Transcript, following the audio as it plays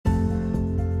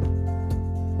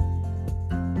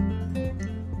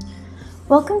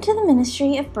Welcome to the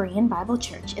ministry of Berean Bible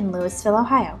Church in Louisville,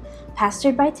 Ohio,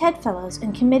 pastored by Ted Fellows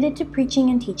and committed to preaching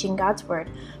and teaching God's Word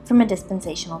from a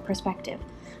dispensational perspective.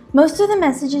 Most of the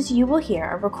messages you will hear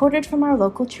are recorded from our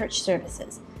local church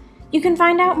services. You can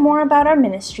find out more about our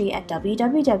ministry at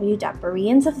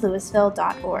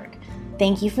www.bereansoflouisville.org.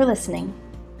 Thank you for listening.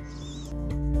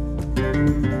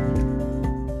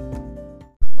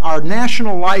 Our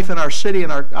national life in our city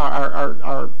and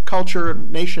our culture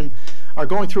and nation are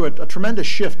going through a tremendous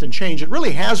shift and change. It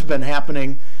really has been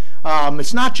happening.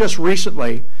 It's not just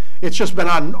recently. It's just been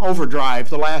on overdrive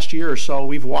the last year or so.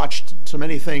 We've watched so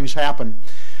many things happen.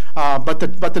 But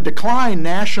the decline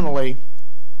nationally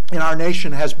in our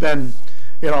nation has been,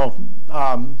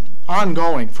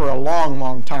 ongoing for a long,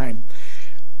 long time.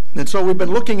 And so we've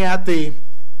been looking at the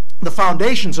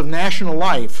foundations of national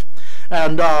life.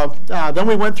 And then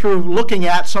we went through looking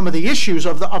at some of the issues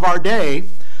of our day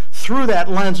through that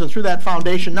lens and through that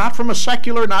foundation, not from a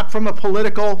secular, not from a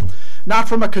political, not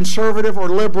from a conservative or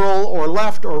liberal or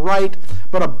left or right,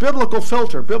 but a biblical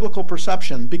filter, biblical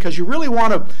perception, because you really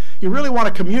want to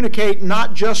communicate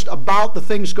not just about the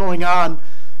things going on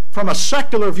from a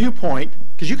secular viewpoint,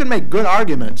 because you can make good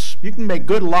arguments, you can make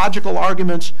good logical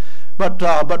arguments, but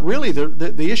really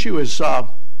the issue is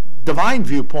divine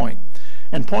viewpoint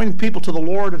and pointing people to the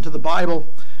Lord and to the Bible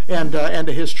and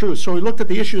to His truth. So we looked at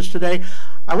the issues today.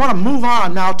 I want to move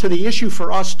on now to the issue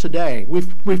for us today.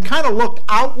 We've kind of looked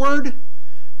outward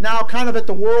now, kind of at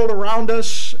the world around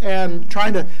us, and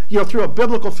trying to, through a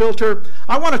biblical filter.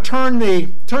 I want to turn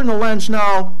the lens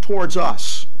now towards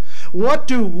us. What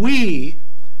do we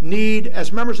need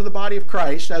as members of the body of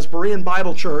Christ, as Berean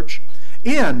Bible Church,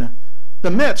 in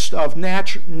the midst of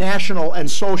national and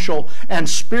social and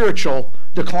spiritual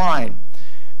decline?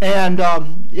 And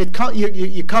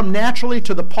you come naturally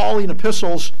to the Pauline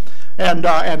epistles and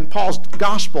Paul's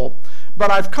gospel,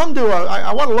 but I've come to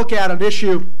I want to look at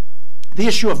the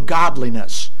issue of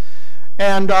godliness,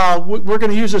 and we're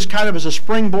going to use this kind of as a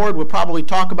springboard. We'll probably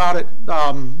talk about it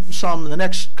some in the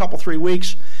next couple 3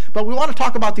 weeks, but we want to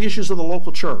talk about the issues of the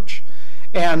local church,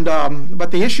 and but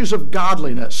the issues of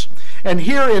godliness. And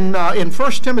here in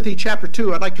 1 Timothy chapter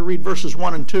 2, I'd like to read verses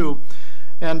 1 and 2,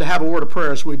 and to have a word of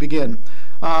prayer as we begin.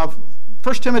 1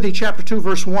 Timothy chapter 2,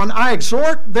 verse 1, I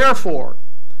exhort, therefore,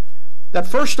 that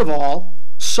first of all,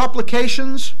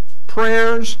 supplications,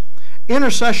 prayers,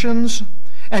 intercessions,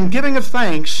 and giving of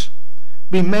thanks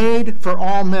be made for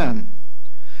all men,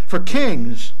 for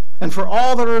kings, and for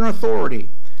all that are in authority,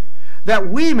 that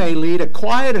we may lead a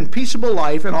quiet and peaceable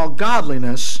life in all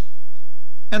godliness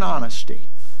and honesty.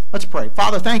 Let's pray.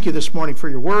 Father, thank you this morning for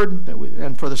your word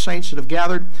and for the saints that have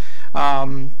gathered.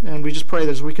 And we just pray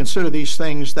that as we consider these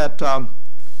things that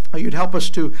you'd help us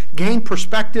to gain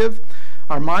perspective,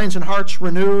 our minds and hearts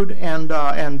renewed,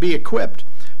 and be equipped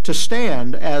to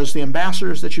stand as the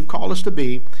ambassadors that you've called us to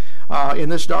be in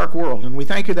this dark world. And we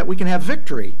thank you that we can have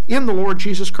victory in the Lord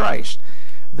Jesus Christ,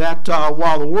 that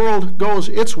while the world goes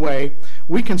its way,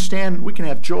 we can stand, we can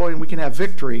have joy, and we can have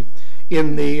victory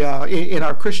in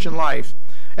our Christian life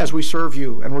as we serve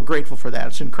you, and we're grateful for that.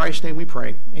 It's in Christ's name we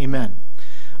pray. Amen.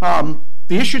 The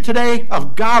issue today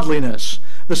of godliness.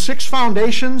 The 6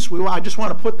 foundations, I just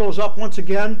want to put those up once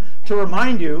again to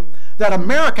remind you that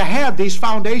America had these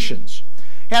foundations.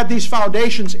 Had these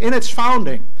foundations in its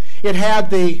founding. It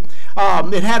had a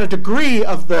degree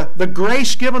of the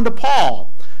grace given to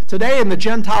Paul. Today in the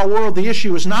Gentile world, the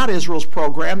issue is not Israel's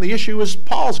program. The issue is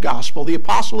Paul's gospel, the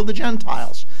apostle of the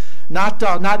Gentiles. Not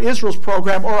Israel's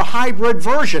program or a hybrid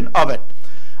version of it.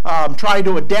 Trying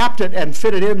to adapt it and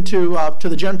fit it into to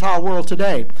the Gentile world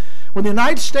today. When the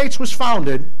United States was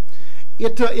founded,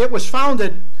 it was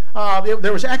founded.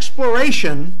 There was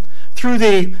exploration through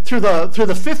the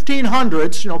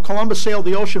 1500s. Columbus sailed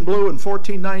the ocean blue in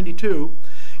 1492.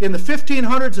 In the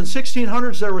 1500s and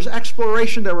 1600s, there was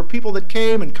exploration. There were people that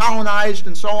came and colonized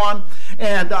and so on,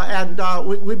 and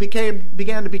we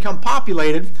began to become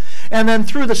populated. And then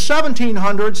through the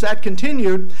 1700s, that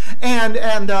continued, and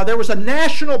there was a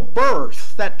national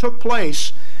birth that took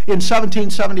place in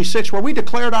 1776, where we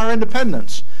declared our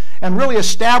independence and really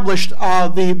established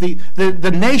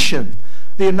the nation,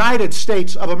 the United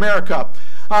States of America.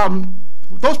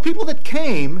 Those people that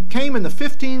came in the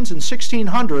 15s and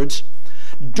 1600s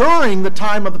during the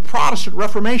time of the Protestant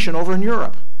Reformation over in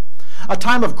Europe, a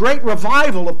time of great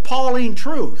revival of Pauline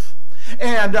truth,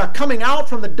 and coming out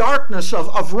from the darkness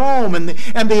of Rome and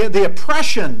the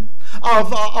oppression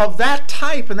of that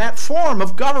type and that form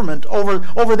of government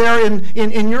over there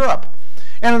in Europe.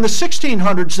 And in the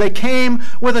 1600s, they came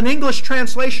with an English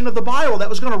translation of the Bible that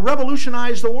was going to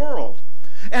revolutionize the world.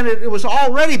 And it was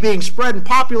already being spread and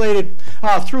populated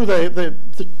through the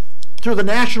through the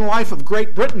national life of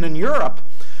Great Britain and Europe.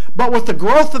 But with the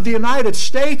growth of the United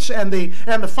States and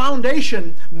the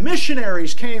foundation,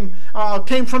 missionaries came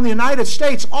from the United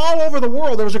States all over the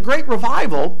world. There was a great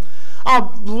revival,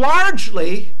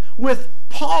 largely with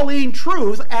Pauline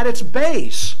truth at its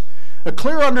base, a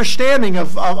clear understanding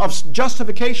of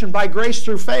justification by grace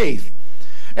through faith,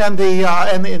 and the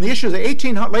issue of the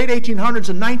late 1800s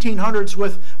and 1900s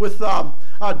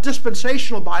with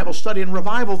dispensational Bible study and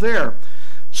revival there.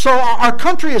 So our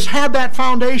country has had that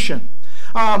foundation.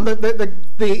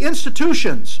 The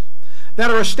institutions that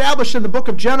are established in the book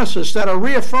of Genesis, that are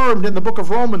reaffirmed in the book of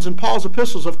Romans and Paul's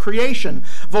epistles of creation,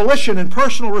 volition and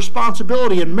personal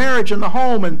responsibility, and marriage and the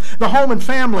home and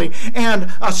family,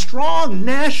 and a strong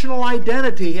national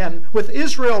identity, and with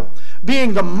Israel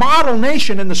being the model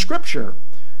nation in the Scripture,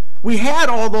 we had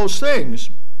all those things.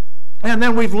 And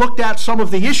then we've looked at some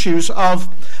of the issues of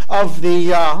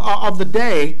the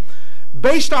day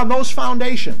based on those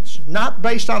foundations, not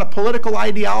based on a political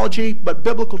ideology, but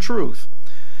biblical truth.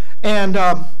 And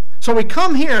so we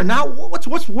come here now.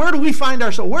 Where do we find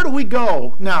ourselves? Where do we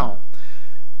go now?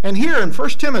 And here in 1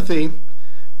 Timothy,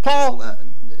 Paul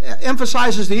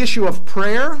emphasizes the issue of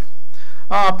prayer,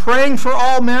 praying for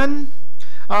all men,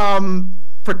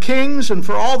 for kings, and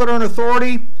for all that are in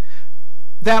authority,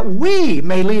 that we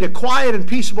may lead a quiet and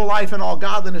peaceable life in all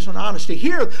godliness and honesty.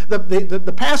 Here,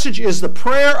 the passage is the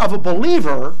prayer of a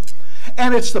believer,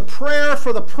 and it's the prayer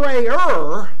for the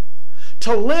prayer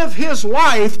to live his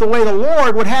life the way the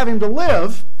Lord would have him to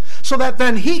live, so that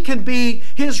then he can be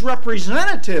his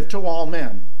representative to all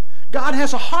men. God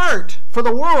has a heart for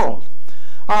the world.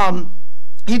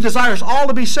 He desires all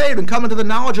to be saved and come into the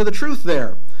knowledge of the truth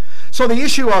there. So the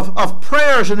issue of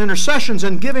prayers and intercessions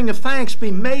and giving of thanks be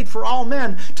made for all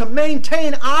men to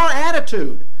maintain our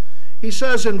attitude. He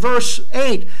says in verse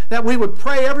 8 that we would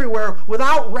pray everywhere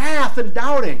without wrath and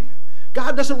doubting.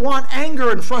 God doesn't want anger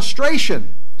and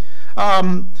frustration.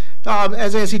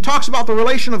 As he talks about the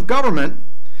relation of government,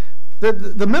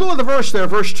 the middle of the verse there,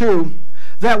 verse 2,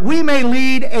 that we may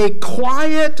lead a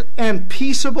quiet and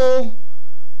peaceable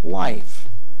life.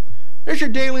 There's your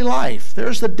daily life.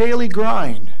 There's the daily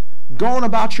grind. Going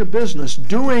about your business,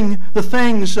 doing the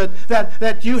things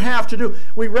that you have to do.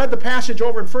 We read the passage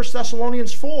over in 1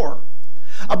 Thessalonians 4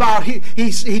 about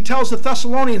he tells the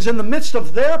Thessalonians in the midst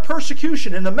of their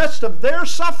persecution, in the midst of their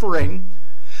suffering,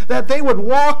 that they would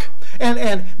walk and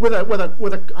I'm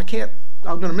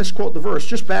going to misquote the verse.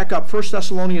 Just back up, 1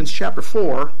 Thessalonians chapter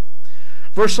 4,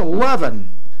 verse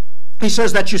 11. He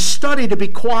says that you study to be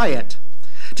quiet,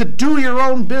 to do your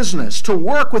own business, to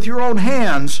work with your own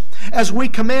hands, as we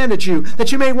commanded you,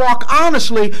 that you may walk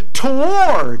honestly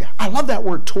toward, I love that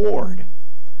word, toward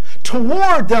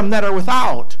them that are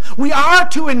without. We are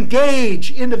to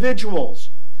engage individuals,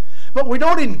 but we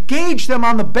don't engage them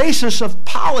on the basis of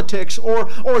politics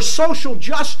or social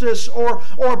justice or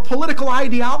political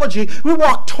ideology. We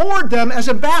walk toward them as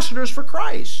ambassadors for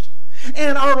Christ.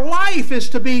 And our life is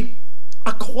to be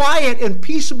a quiet and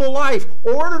peaceable life,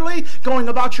 orderly, going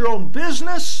about your own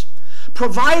business,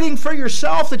 providing for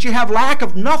yourself that you have lack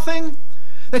of nothing,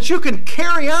 that you can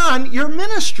carry on your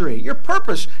ministry, your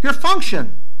purpose, your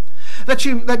function, that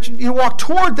you walk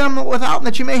toward them without, and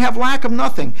that you may have lack of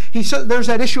nothing. He said there's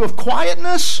that issue of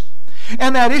quietness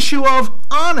and that issue of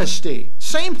honesty.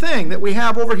 Same thing that we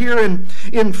have over here in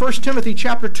 1 Timothy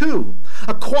chapter 2.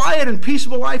 A quiet and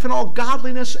peaceable life in all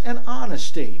godliness and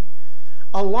honesty.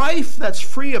 A life that's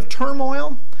free of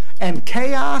turmoil and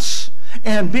chaos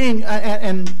and being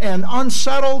and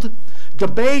unsettled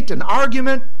debate and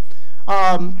argument,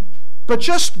 but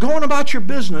just going about your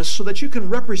business so that you can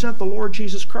represent the Lord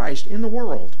Jesus Christ in the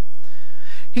world.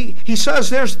 He says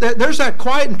there's that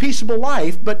quiet and peaceable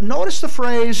life, but notice the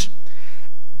phrase,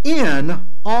 in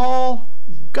all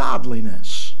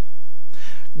godliness.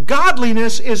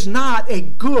 Godliness is not a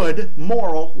good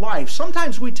moral life.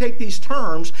 Sometimes we take these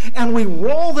terms and we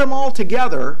roll them all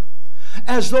together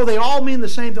as though they all mean the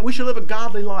same thing. We should live a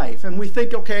godly life. And we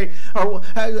think, okay, our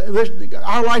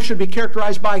life should be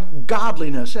characterized by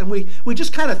godliness. And we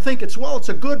just kind of think it's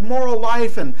a good moral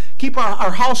life and keep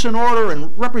our house in order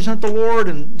and represent the Lord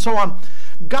and so on.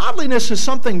 Godliness is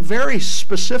something very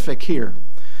specific here.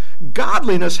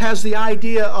 Godliness has the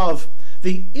idea of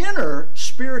the inner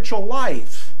spiritual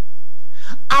life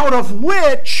out of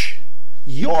which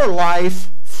your life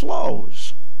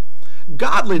flows.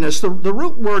 Godliness, the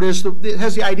root word it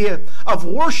has the idea of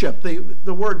worship.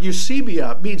 The word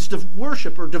eusebia means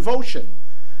worship or devotion.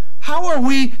 How are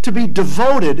we to be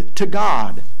devoted to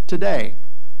God today?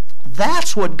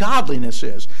 That's what godliness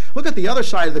is. Look at the other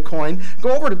side of the coin.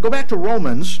 Go back to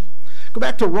Romans. Go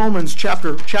back to Romans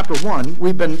chapter 1.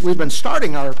 We've been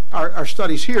starting our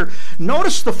studies here.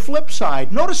 Notice the flip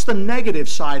side. Notice the negative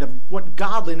side of what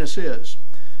godliness is.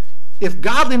 If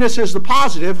godliness is the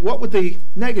positive, what would the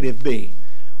negative be?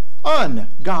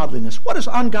 Ungodliness. What is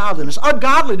ungodliness?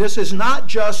 Ungodliness is not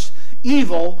just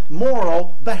evil,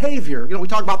 moral behavior. We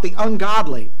talk about the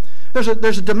ungodly. There's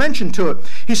a dimension to it.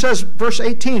 He says, verse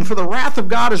 18, "For the wrath of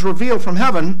God is revealed from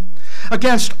heaven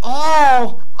against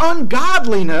all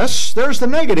ungodliness," there's the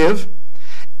negative,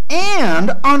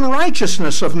 "and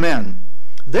unrighteousness of men."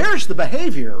 There's the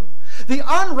behavior. The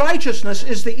unrighteousness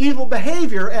is the evil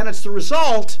behavior, and it's the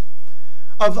result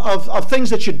of things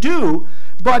that you do,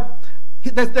 but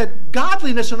that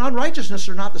godliness and unrighteousness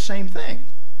are not the same thing.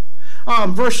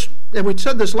 And we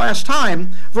said this last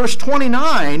time, verse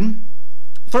 29,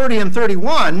 30 and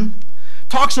 31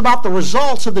 talks about the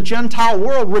results of the Gentile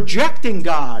world rejecting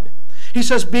God. He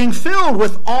says, being filled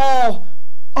with all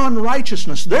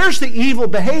unrighteousness. There's the evil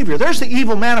behavior. There's the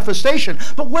evil manifestation.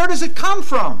 But where does it come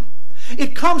from?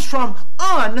 It comes from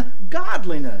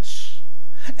ungodliness.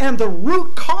 And the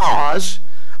root cause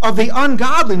of the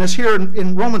ungodliness here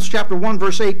in Romans chapter 1,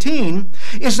 verse 18,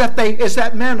 is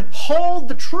that men hold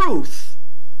the truth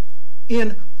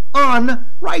in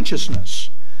unrighteousness.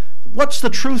 What's the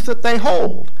truth that they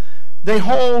hold? They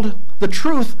hold the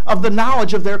truth of the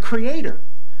knowledge of their Creator.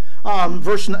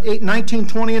 Verse 8, 19,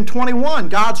 20, and 21,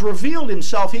 God's revealed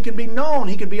Himself. He can be known.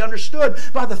 He can be understood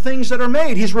by the things that are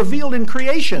made. He's revealed in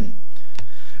creation.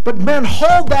 But men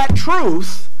hold that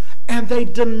truth and they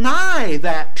deny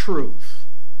that truth.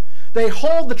 They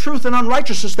hold the truth in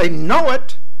unrighteousness. They know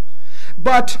it,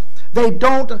 but they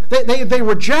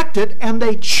reject it, and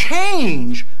they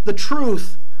change the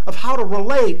truth of how to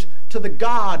relate to the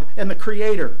God and the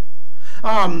Creator.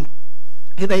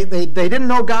 They didn't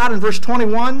know God in verse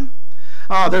 21.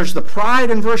 There's the pride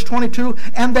in verse 22.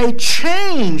 And they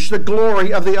changed the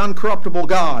glory of the uncorruptible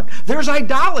God. There's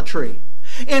idolatry.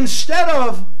 Instead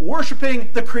of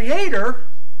worshiping the Creator,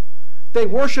 they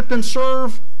worship and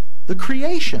serve the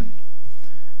creation.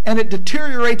 And it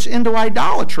deteriorates into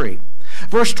idolatry.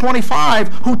 Verse 25,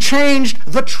 who changed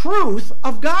the truth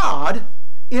of God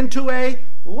into a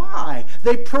lie.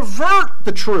 They pervert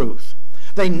the truth.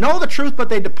 They know the truth, but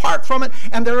they depart from it,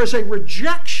 and there is a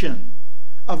rejection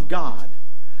of God.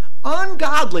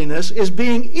 Ungodliness is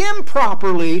being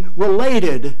improperly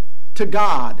related to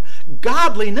God.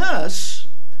 Godliness,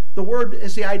 the word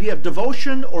is the idea of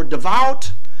devotion or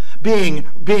devout, having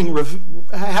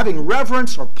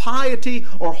reverence or piety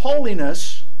or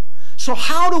holiness. So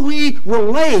how do we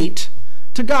relate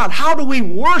to God? How do we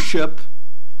worship?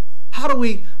 How do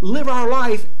we live our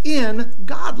life in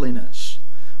godliness?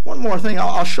 One more thing,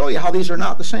 I'll show you how these are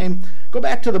not the same. Go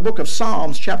back to the book of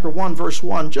Psalms, chapter 1, verse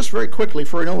 1, just very quickly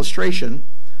for an illustration.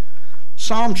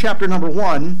 Psalm chapter number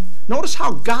 1. Notice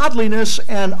how godliness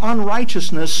and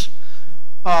unrighteousness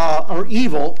or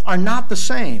evil are not the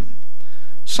same.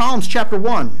 Psalms chapter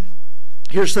 1.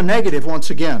 Here's the negative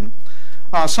once again.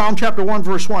 Psalm chapter 1,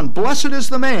 verse 1. Blessed is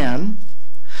the man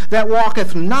that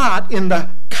walketh not in the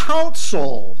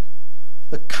counsel.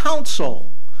 The counsel.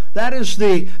 That is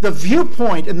the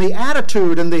viewpoint and the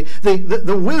attitude and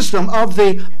the wisdom of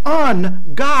the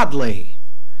ungodly,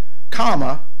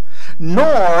 comma,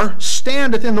 nor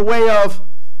standeth in the way of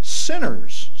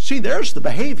sinners. See, there's the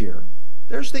behavior.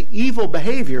 There's the evil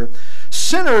behavior.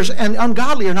 Sinners and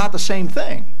ungodly are not the same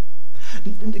thing.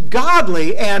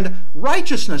 Godly and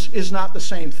righteousness is not the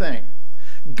same thing.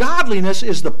 Godliness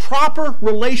is the proper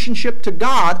relationship to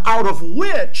God out of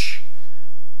which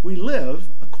we live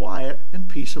a quiet and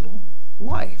peaceable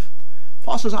life.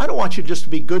 Paul says, I don't want you just to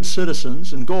be good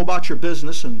citizens and go about your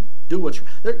business and do what's...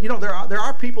 There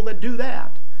are people that do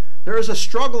that. There is a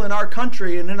struggle in our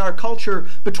country and in our culture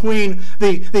between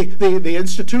the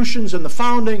institutions and the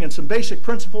founding and some basic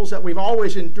principles that we've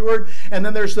always endured, and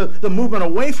then there's the movement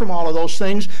away from all of those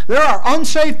things. There are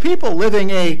unsaved people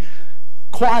living a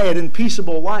quiet and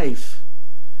peaceable life,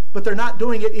 but they're not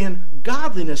doing it in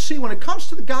godliness. See, when it comes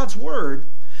to God's Word,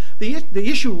 the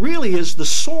issue really is the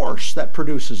source that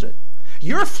produces it.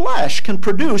 Your flesh can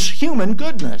produce human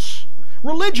goodness.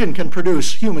 Religion can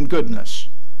produce human goodness.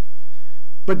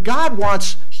 But God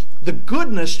wants the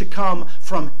goodness to come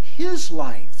from His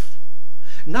life.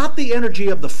 Not the energy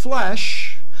of the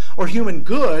flesh or human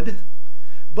good,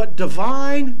 but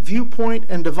divine viewpoint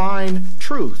and divine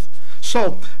truth.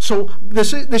 So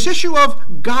this issue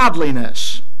of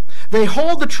godliness. They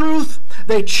hold the truth,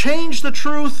 they change the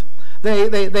truth,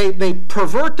 they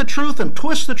pervert the truth and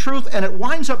twist the truth, and it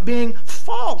winds up being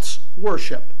false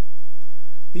worship.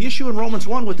 The issue in Romans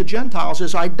 1 with the Gentiles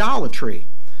is idolatry.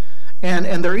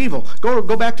 and they're evil. Go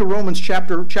back to Romans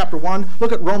chapter 1.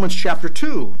 Look at Romans chapter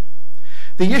 2.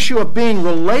 The issue of being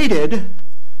related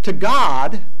to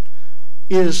God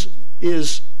is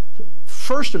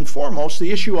first and foremost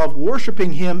the issue of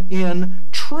worshiping Him in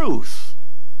truth.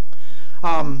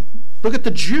 Look at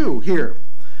the Jew here.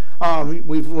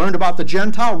 We've learned about the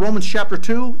Gentile. Romans chapter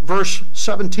 2, verse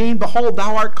 17. Behold,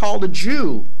 thou art called a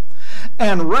Jew,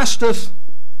 and resteth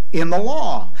in the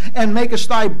law, and makest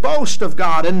thy boast of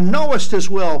God, and knowest His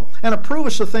will, and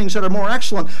approvest the things that are more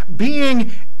excellent,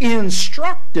 being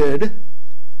instructed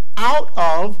out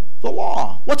of the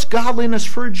law. What's godliness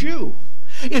for a Jew?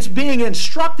 It's being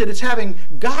instructed. It's having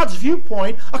God's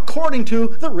viewpoint according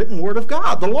to the written word of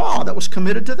God, the law that was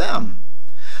committed to them.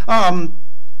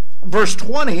 Verse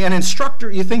 20, an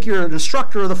instructor, you think you're an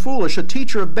instructor of the foolish, a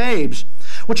teacher of babes,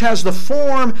 which has the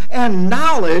form and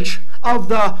knowledge of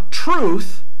the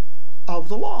truth of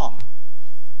the law.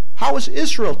 How is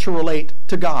Israel to relate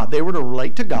to God? They were to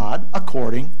relate to God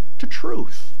according to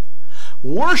truth.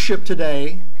 Worship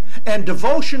today and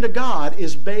devotion to God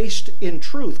is based in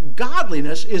truth.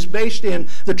 Godliness is based in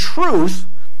the truth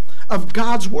of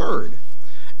God's Word.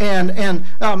 And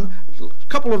a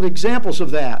couple of examples of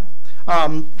that.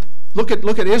 Look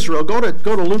at Israel. Go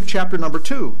to Luke chapter number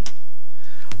 2.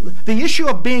 The issue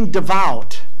of being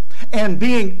devout and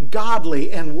being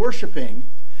godly and worshiping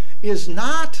is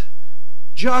not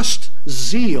just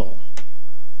zeal.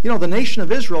 You know, the nation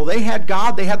of Israel, they had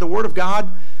God, they had the Word of God,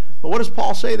 but what does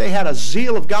Paul say? They had a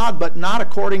zeal of God, but not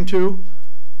according to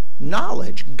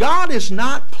knowledge. God is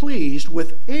not pleased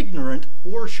with ignorant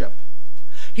worship.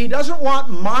 He doesn't want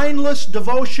mindless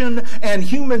devotion and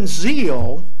human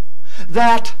zeal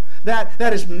that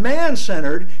is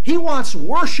man-centered. He wants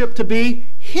worship to be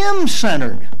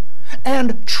Him-centered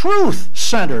and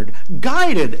truth-centered,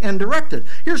 guided and directed.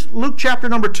 Here's Luke chapter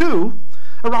number 2,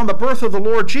 around the birth of the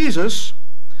Lord Jesus.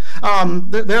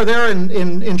 They're there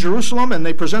in Jerusalem, and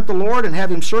they present the Lord and have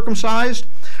Him circumcised.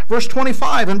 Verse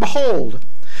 25, and behold,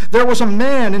 there was a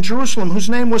man in Jerusalem whose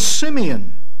name was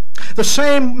Simeon. The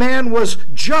same man was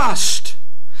just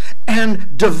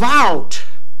and devout.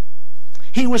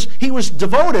 He was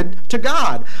devoted to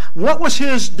God. What was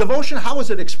his devotion? How was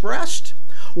it expressed?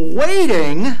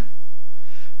 Waiting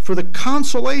for the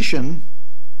consolation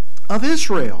of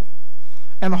Israel.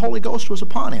 And the Holy Ghost was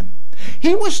upon him.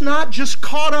 He was not just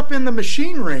caught up in the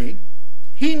machinery.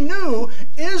 He knew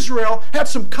Israel had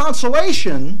some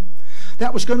consolation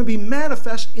that was going to be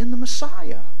manifest in the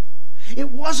Messiah.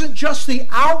 It wasn't just the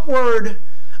outward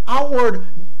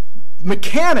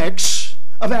mechanics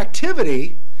of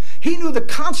activity. He knew the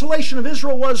consolation of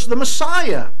Israel was the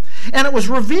Messiah. And it was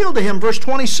revealed to him, verse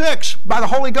 26, by the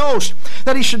Holy Ghost,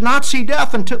 that he should not see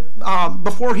death until,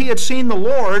 before he had seen the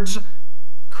Lord's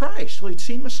Christ. Well, he'd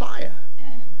seen Messiah.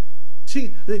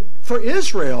 See, for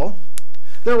Israel,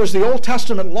 there was the Old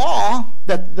Testament law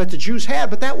that the Jews had,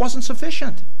 but that wasn't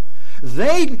sufficient.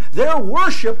 Their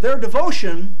worship, their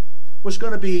devotion, was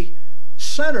going to be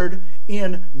centered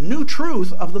in new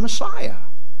truth of the Messiah.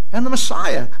 And the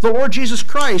Messiah, the Lord Jesus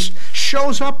Christ,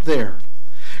 shows up there.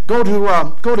 Go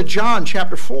to John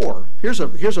chapter 4. Here's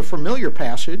a familiar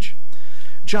passage.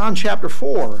 John chapter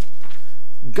 4.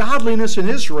 Godliness in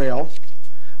Israel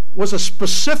was a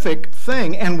specific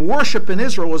thing, and worship in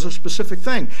Israel was a specific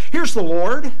thing. Here's the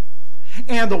Lord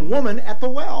and the woman at the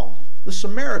well, the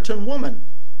Samaritan woman.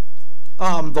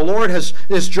 The Lord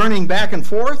is journeying back and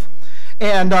forth,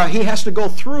 and he has to go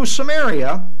through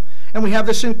Samaria, and we have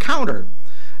this encounter.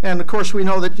 And of course we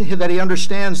know that he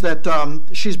understands that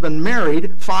she's been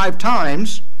married 5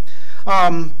 times.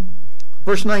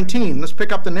 Verse 19, let's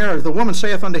pick up the narrative. The woman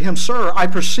saith unto him, Sir, I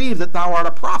perceive that thou art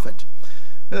a prophet.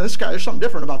 This guy, there's something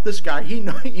different about this guy. He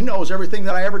knows everything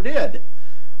that I ever did.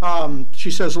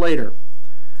 She says later.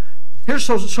 Here's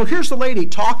the lady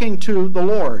talking to the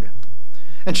Lord.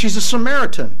 And she's a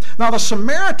Samaritan. Now the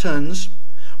Samaritans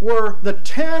were the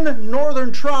 10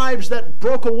 northern tribes that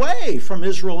broke away from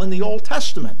Israel in the Old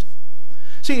Testament.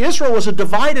 See, Israel was a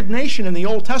divided nation in the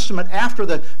Old Testament after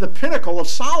the pinnacle of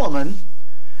Solomon,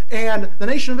 and the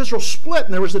nation of Israel split,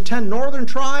 and there was the 10 northern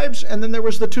tribes, and then there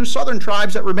was the 2 southern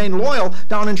tribes that remained loyal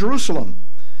down in Jerusalem.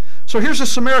 So here's a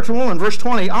Samaritan woman, verse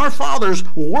 20. Our fathers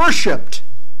worshipped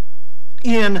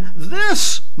in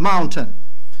this mountain,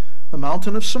 the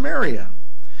mountain of Samaria.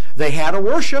 They had a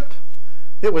worship.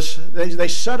 It was they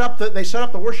set up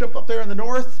the worship up there in the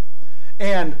north,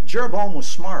 and Jeroboam was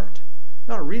smart.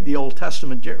 You ought to read the Old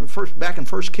Testament back in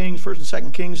 1 Kings, 1 and 2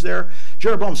 Kings. There,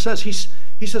 Jeroboam says he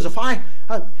says if I'm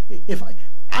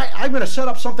going to set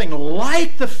up something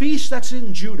like the feast that's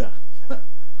in Judah,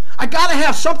 I got to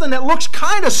have something that looks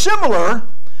kind of similar,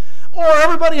 or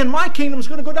everybody in my kingdom is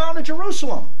going to go down to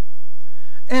Jerusalem.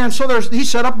 And so he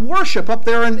set up worship up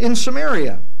there in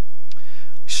Samaria.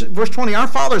 Verse 20, our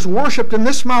fathers worshipped in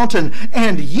this mountain,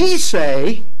 and ye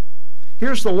say,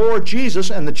 here's the Lord Jesus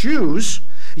and the Jews,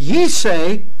 ye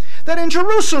say that in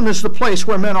Jerusalem is the place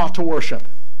where men ought to worship.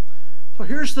 So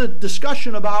here's the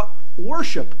discussion about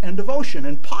worship and devotion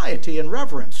and piety and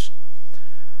reverence.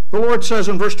 The Lord says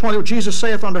in verse 20, Jesus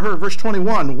saith unto her, verse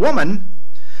 21, woman,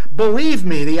 believe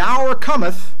me, the hour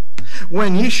cometh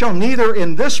when ye shall neither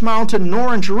in this mountain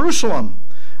nor in Jerusalem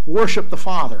worship the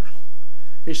Father.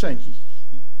 He's saying,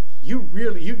 you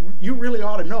really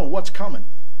ought to know what's coming.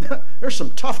 There's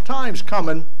some tough times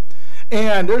coming,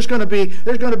 and there's going to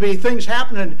be things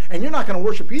happening, and you're not going to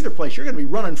worship either place. You're going to be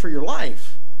running for your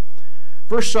life.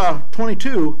 Verse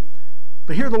 22,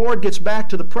 but here the Lord gets back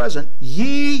to the present.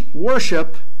 Ye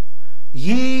worship,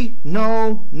 ye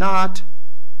know not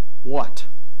what.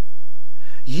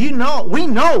 We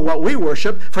know what we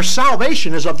worship, for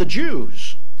salvation is of the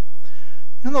Jews.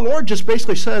 And the Lord just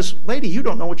basically says, lady, you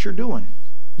don't know what you're doing.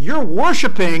 You're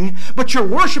worshiping, but you're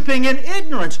worshiping in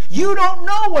ignorance. You don't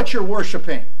know what you're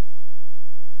worshiping.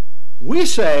 We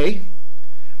say,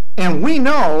 and we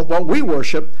know what we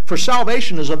worship, for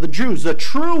salvation is of the Jews. The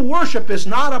true worship is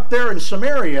not up there in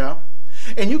Samaria,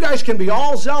 and you guys can be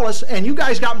all zealous, and you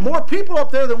guys got more people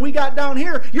up there than we got down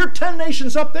here. You're 10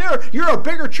 nations up there. You're a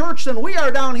bigger church than we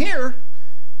are down here.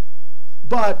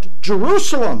 But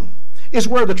Jerusalem is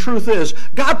where the truth is.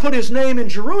 God put his name in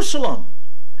Jerusalem,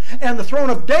 and the throne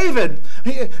of David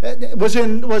was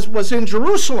in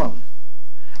Jerusalem,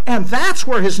 and that's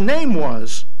where his name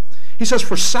was. He says,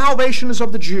 for salvation is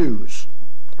of the Jews.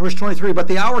 Verse 23, but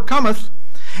the hour cometh,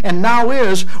 and now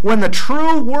is, when the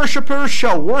true worshipers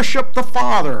shall worship the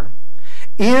Father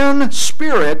in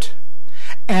spirit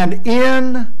and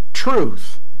in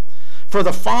truth. For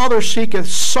the Father seeketh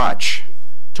such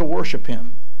to worship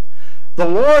him. The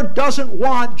Lord doesn't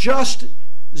want just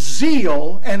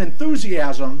zeal and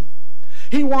enthusiasm.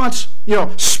 He wants,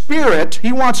 spirit.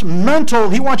 He wants mental.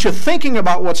 He wants you thinking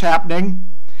about what's happening.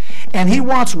 And he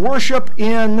wants worship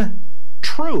in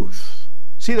truth.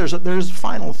 See, there's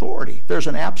final authority. There's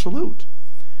an absolute.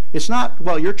 It's not,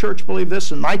 well, your church believed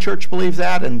this and my church believed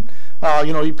that, and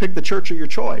you pick the church of your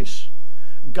choice.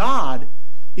 God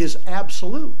is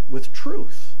absolute with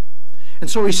truth. And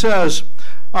so he says,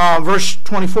 verse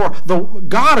 24,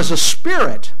 God is a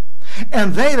spirit.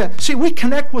 And we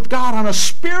connect with God on a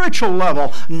spiritual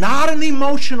level, not an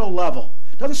emotional level.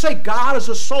 It doesn't say God is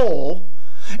a soul,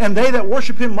 and they that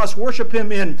worship him must worship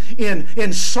him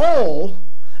in soul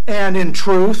and in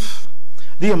truth.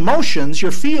 The emotions,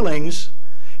 your feelings,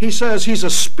 he says he's a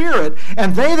spirit,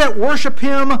 and they that worship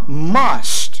him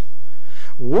must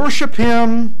worship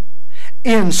him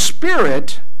in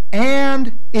spirit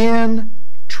and in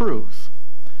truth.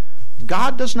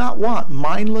 God does not want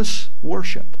mindless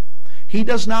worship. He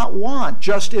does not want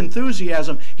just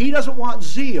enthusiasm. He doesn't want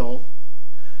zeal,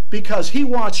 because he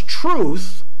wants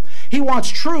truth. He wants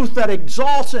truth that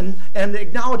exalts and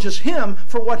acknowledges him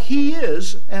for what he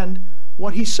is and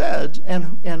what he said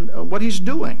and what he's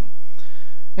doing.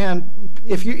 And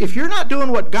if you're not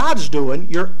doing what God's doing,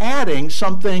 you're adding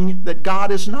something that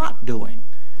God is not doing.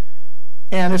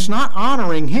 And it's not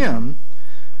honoring him.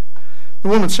 The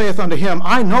woman saith unto him,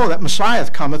 I know that Messiah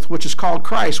cometh, which is called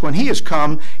Christ. When he is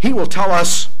come, he will tell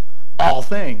us all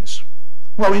things.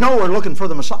 Well, we know we're looking for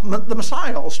the Messiah. The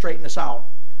Messiah will straighten us out.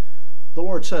 The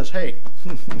Lord says, hey,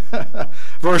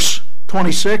 verse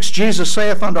 26, Jesus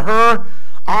saith unto her,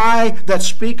 I that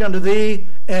speak unto thee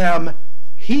am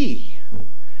he.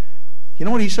 You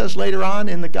know what he says later on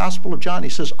in the Gospel of John? He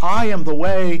says, I am the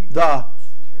way, the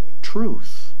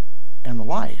truth, and the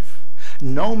life.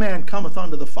 No man cometh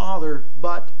unto the Father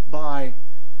but by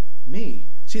me.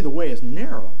 See, the way is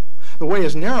narrow. The way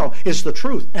is narrow is the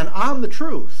truth, and I'm the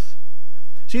truth.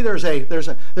 See, there's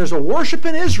a worship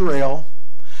in Israel,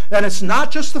 and it's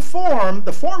not just the form.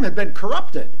 The form had been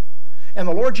corrupted. And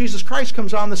the Lord Jesus Christ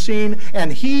comes on the scene,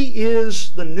 and he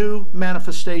is the new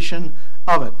manifestation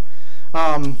of it.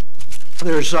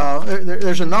 There's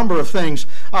a number of things.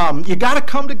 You got to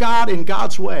come to God in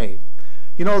God's way.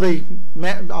 You know,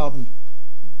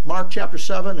 Mark chapter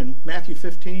 7 and Matthew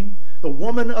 15, the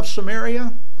woman of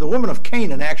Samaria, the woman of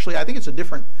Canaan, actually, I think it's a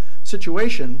different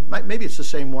situation. Maybe it's the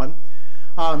same one.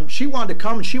 She wanted to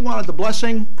come and she wanted the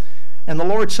blessing, and the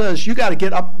Lord says, you got to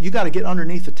get up, you got to get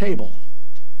underneath the table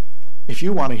if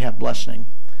you want to have blessing.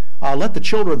 Let the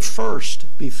children first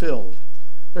be filled.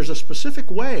 There's a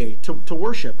specific way to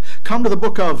worship. Come to the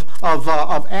book of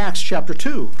Acts chapter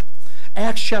 2.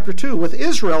 Acts chapter 2. With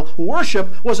Israel,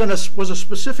 worship was a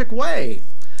specific way.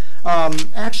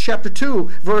 Acts chapter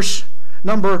 2, verse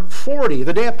number 40,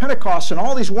 the day of Pentecost and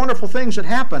all these wonderful things that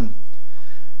happened.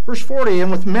 Verse 40,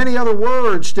 and with many other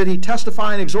words did he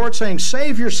testify and exhort, saying,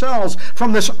 save yourselves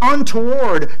from this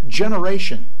untoward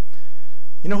generation.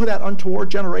 You know who that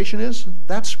untoward generation is?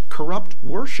 That's corrupt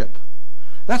worship.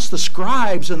 That's the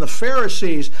scribes and the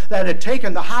Pharisees that had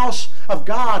taken the house of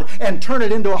God and turned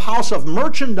it into a house of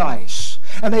merchandise.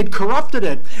 And they'd corrupted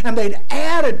it, and they'd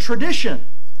added tradition.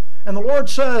 And the Lord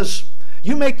says,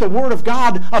 you make the word of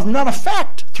God of none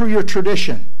effect through your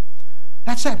tradition.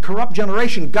 That's that corrupt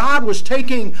generation. God was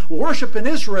taking worship in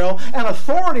Israel and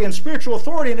authority and spiritual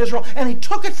authority in Israel, and he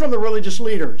took it from the religious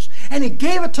leaders, and he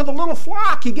gave it to the little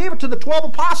flock. He gave it to the 12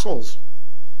 apostles.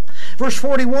 Verse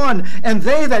 41, and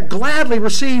they that gladly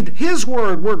received his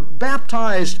word were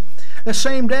baptized the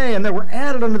same day, and there were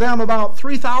added unto them about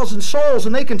 3,000 souls,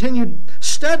 and they continued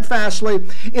steadfastly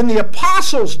in the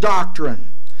apostles' doctrine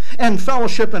and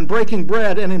fellowship and breaking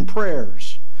bread and in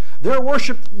prayers. Their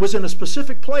worship was in a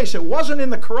specific place. It wasn't in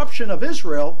the corruption of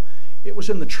Israel. It was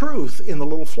in the truth, in the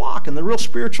little flock, in the real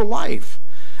spiritual life.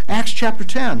 Acts chapter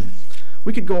 10.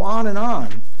 We could go on and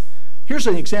on. Here's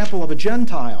an example of a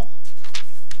Gentile.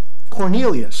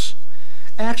 Cornelius.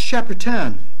 Acts chapter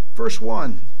 10, verse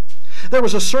 1. There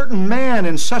was a certain man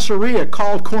in Caesarea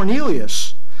called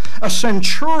Cornelius, a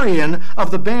centurion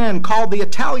of the band called the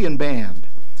Italian Band.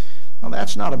 Now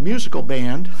that's not a musical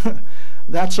band.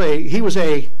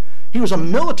 He was a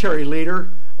military leader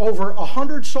over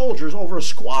 100 soldiers, over a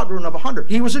squadron of 100.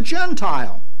 He was a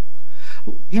Gentile.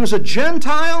 He was a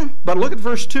Gentile, but look at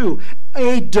verse 2.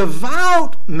 A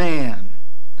devout man,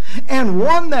 and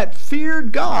one that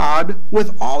feared God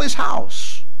with all his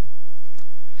house,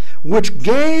 which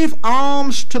gave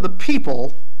alms to the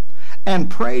people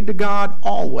and prayed to God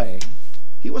always.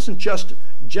 He wasn't just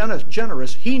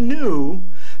generous. He knew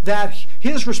that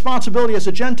his responsibility as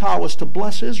a Gentile was to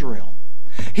bless Israel.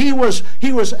 He was,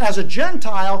 as a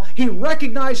Gentile, he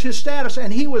recognized his status,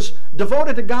 and he was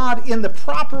devoted to God in the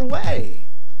proper way.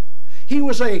 He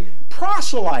was a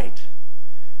proselyte.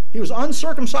 He was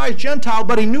uncircumcised Gentile,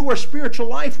 but he knew where spiritual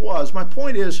life was. My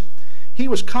point is, he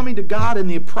was coming to God in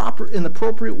the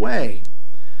appropriate way.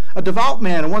 A devout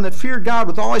man, and one that feared God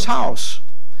with all his house.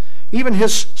 Even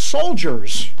his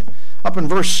soldiers, up in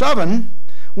verse 7,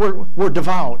 were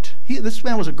devout. This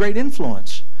man was a great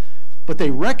influence. But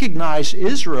they recognized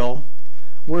Israel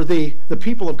were the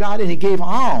people of God, and he gave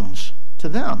alms to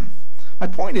them. My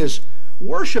point is,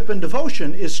 worship and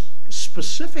devotion is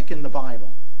specific in the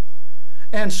Bible.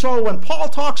 And so when Paul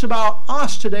talks about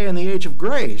us today in the age of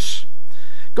grace,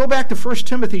 go back to 1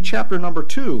 Timothy chapter number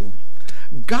 2.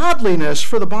 Godliness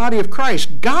for the body of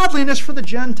Christ, godliness for the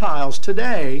Gentiles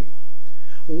today,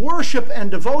 worship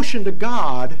and devotion to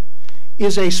God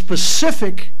is a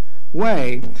specific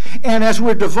way. And as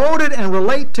we're devoted and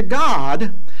relate to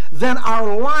God, then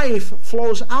our life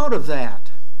flows out of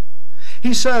that.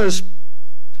 He says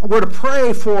we're to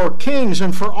pray for kings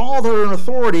and for all that are in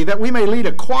authority, that we may lead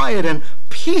a quiet and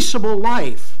peaceable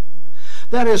life.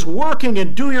 That is, working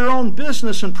and do your own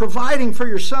business and providing for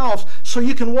yourselves so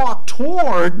you can walk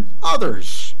toward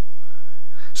others.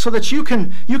 So that you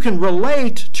can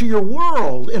relate to your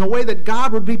world in a way that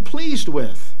God would be pleased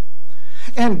with.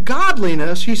 And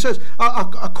godliness, he says,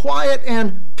 a quiet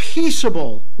and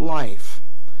peaceable life.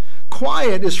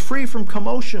 Quiet is free from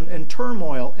commotion and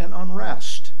turmoil and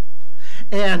unrest.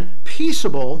 And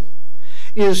peaceable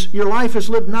is your life is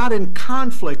lived not in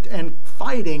conflict and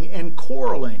fighting and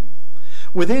quarreling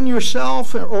within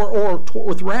yourself or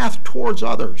with wrath towards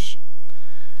others.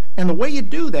 And the way you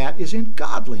do that is in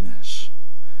godliness.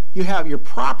 You're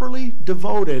properly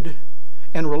devoted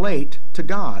and relate to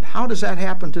God. How does that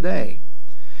happen today?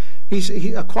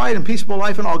 A quiet and peaceable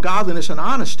life in all godliness and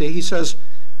honesty, he says,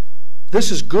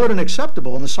 this is good and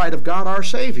acceptable in the sight of God our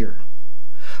Savior,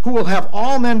 who will have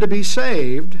all men to be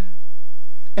saved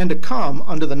and to come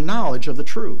unto the knowledge of the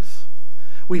truth.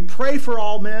 We pray for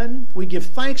all men. We give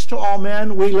thanks to all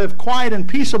men. We live quiet and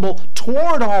peaceable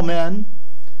toward all men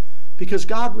because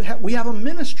we have a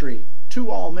ministry to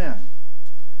all men.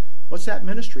 What's that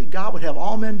ministry? God would have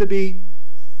all men to be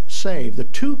saved. The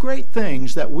two great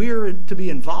things that we're to be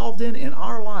involved in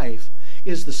our life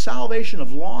is the salvation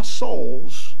of lost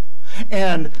souls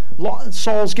and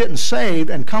souls getting saved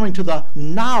and coming to the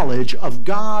knowledge of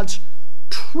God's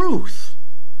truth.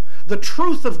 The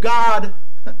truth of God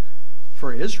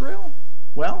for Israel?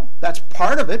 Well, that's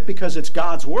part of it because it's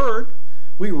God's word.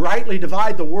 We rightly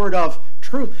divide the word of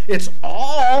truth. It's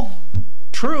all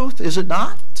truth, is it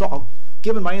not? It's all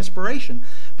given by inspiration.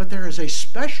 But there is a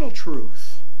special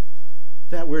truth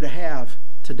that we're to have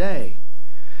today.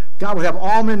 God would have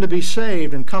all men to be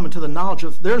saved and come into the knowledge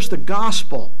of, there's the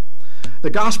gospel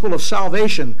of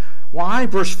salvation. Why?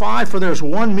 Verse 5, for there's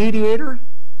one mediator,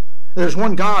 there's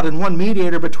one God and one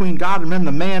mediator between God and men,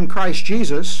 the man Christ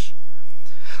Jesus,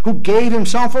 who gave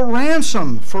himself a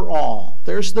ransom for all.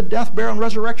 There's the death, burial, and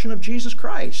resurrection of Jesus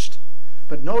Christ.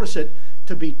 But notice it,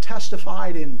 to be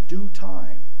testified in due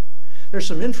time. There's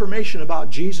some information about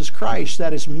Jesus Christ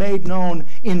that is made known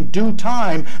in due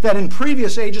time that in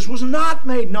previous ages was not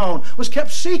made known, was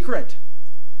kept secret.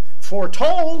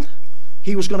 Foretold,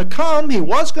 he was going to come, he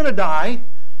was going to die,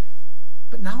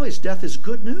 but now his death is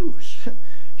good news.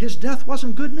 His death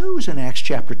wasn't good news in Acts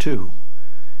chapter 2.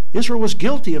 Israel was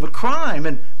guilty of a crime,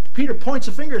 and Peter points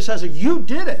a finger and says, you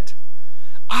did it.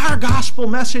 Our gospel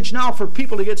message now for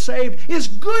people to get saved is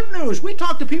good news. We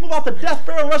talk to people about the death,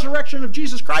 burial, and resurrection of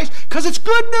Jesus Christ because it's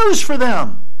good news for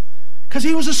them. Because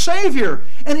he was a Savior.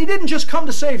 And he didn't just come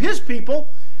to save his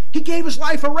people. He gave his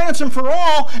life a ransom for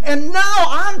all. And now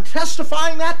I'm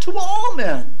testifying that to all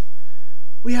men.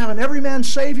 We have an everyman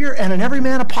Savior and an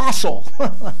everyman apostle.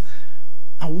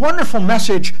 A wonderful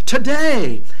message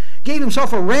today. Gave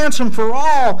himself a ransom for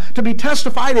all to be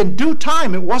testified in due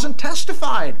time. It wasn't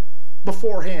testified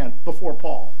beforehand, before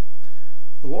Paul.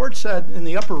 The Lord said in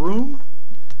the upper room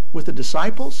with the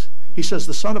disciples, he says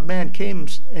the Son of Man came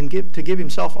and to give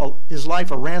himself his life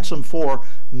a ransom for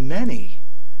many,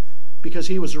 because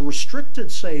he was a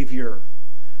restricted Savior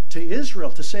to Israel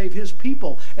to save his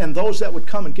people and those that would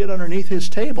come and get underneath his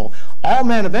table. All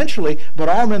men eventually, but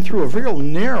all men through a real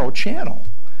narrow channel.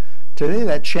 Today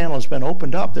that channel has been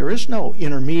opened up. There is no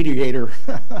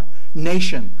intermediator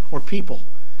nation or people.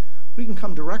 We can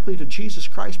come directly to Jesus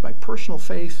Christ by personal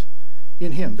faith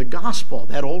in him. The gospel,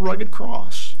 that old rugged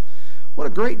cross. What a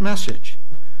great message.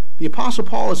 The Apostle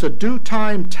Paul is a due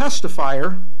time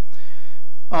testifier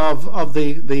of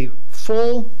the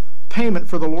full payment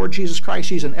for the Lord Jesus Christ.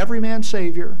 He's an everyman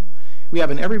Savior. We have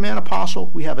an everyman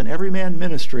apostle. We have an everyman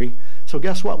ministry. So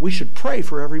guess what? We should pray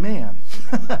for every man.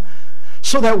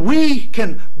 So that we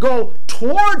can go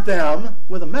toward them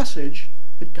with a message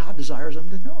that God desires them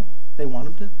to know. They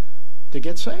want them to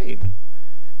get saved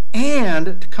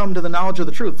and to come to the knowledge of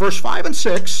the truth. Verse 5 and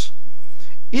 6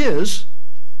 is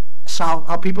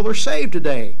how people are saved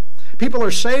today. People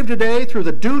are saved today through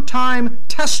the due time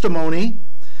testimony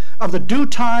of the due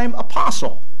time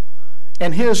apostle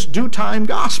and his due time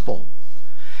gospel.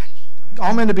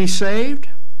 All men to be saved.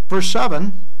 Verse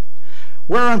 7,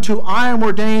 whereunto I am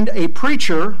ordained a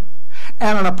preacher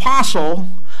and an apostle,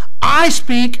 I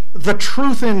speak the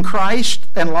truth in Christ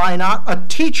and lie not, a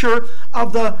teacher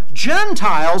of the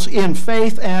Gentiles in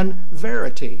faith and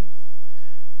verity.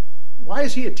 Why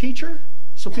is he a teacher?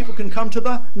 So people can come to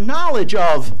the knowledge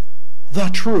of the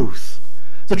truth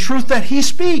that he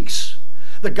speaks.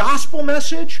 The gospel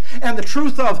message and the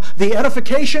truth of the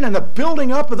edification and the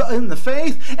building up in the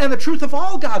faith and the truth of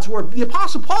all God's Word. The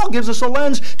Apostle Paul gives us a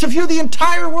lens to view the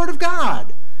entire Word of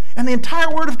God. And the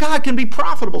entire Word of God can be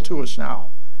profitable to us now.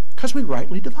 Because we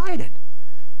rightly divide it.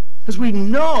 Because we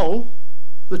know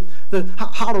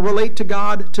how to relate to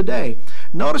God today.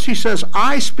 Notice he says,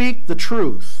 I speak the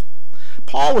truth.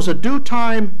 Paul was a due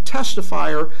time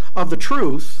testifier of the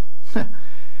truth.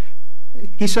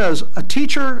 He says, a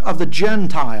teacher of the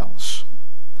Gentiles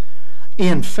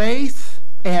in faith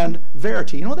and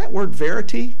verity. You know that word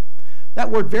verity? That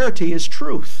word verity is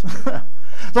truth.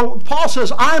 Paul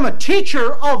says, I'm a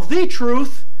teacher of the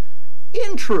truth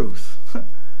in truth.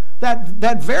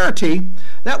 That verity,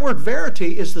 that word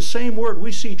verity is the same word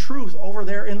we see truth over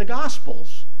there in the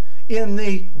Gospels, in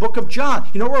the book of John.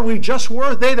 You know where we just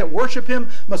were? They that worship him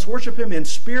must worship him in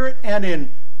spirit and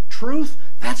in truth.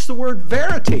 That's the word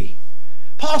verity.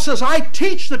 Paul says, I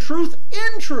teach the truth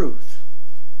in truth.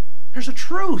 There's a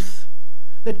truth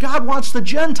that God wants the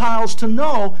Gentiles to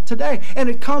know today, and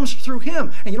it comes through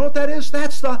him. And you know what that is?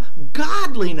 That's the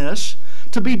godliness.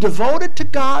 To be devoted to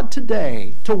God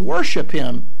today, to worship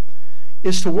him,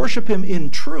 is to worship him in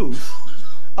truth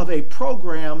of a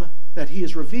program that he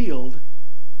has revealed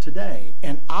today.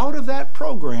 And out of that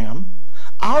program,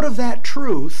 out of that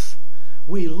truth,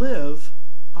 we live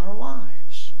our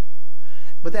lives.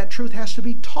 But that truth has to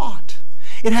be taught.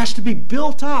 It has to be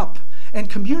built up and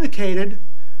communicated,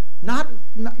 not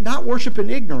worship in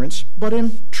ignorance, but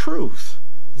in truth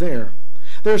there.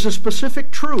 There's a specific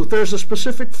truth. There's a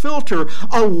specific filter,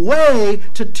 a way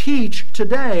to teach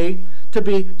today to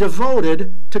be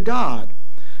devoted to God.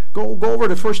 Go over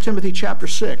to 1 Timothy chapter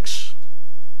 6.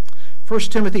 1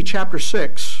 Timothy chapter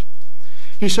 6.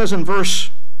 He says in verse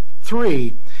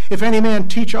 3, if any man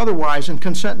teach otherwise and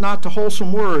consent not to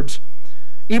wholesome words,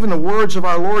 even the words of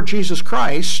our Lord Jesus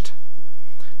Christ,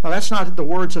 Now, that's not the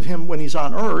words of him when he's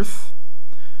on earth.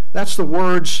 That's the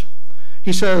words,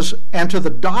 he says, and to the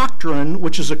doctrine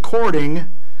which is according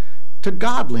to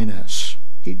godliness.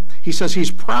 He says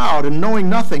he's proud and knowing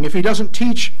nothing. If he doesn't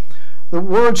teach the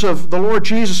words of the Lord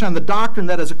Jesus and the doctrine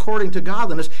that is according to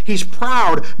godliness, he's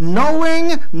proud,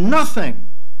 knowing nothing.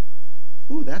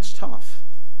 Ooh, that's tough.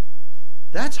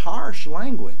 That's harsh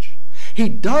language. He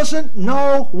doesn't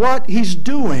know what he's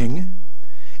doing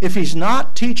if he's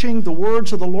not teaching the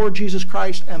words of the Lord Jesus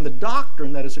Christ and the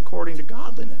doctrine that is according to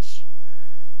godliness.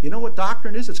 You know what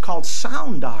doctrine is? It's called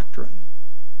sound doctrine.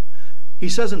 He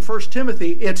says in 1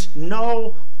 Timothy, it's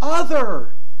no other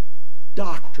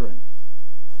doctrine.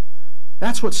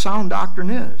 That's what sound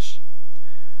doctrine is.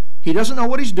 He doesn't know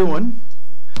what he's doing,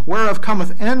 whereof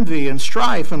cometh envy and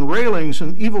strife and railings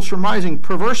and evil surmising,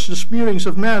 perverse disputings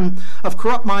of men of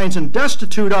corrupt minds and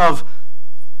destitute of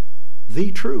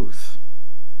the truth,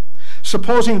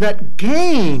 supposing that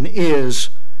gain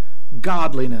is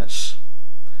godliness.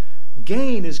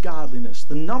 Gain is godliness.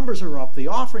 The numbers are up, the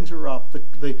offerings are up,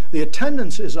 the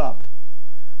attendance is up.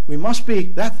 We must be,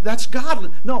 that's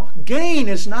godliness. No, gain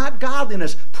is not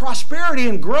godliness. Prosperity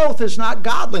and growth is not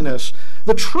godliness.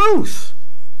 The truth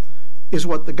is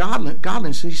what the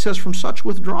godliness, he says, from such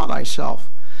withdraw thyself.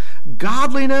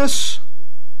 Godliness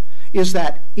is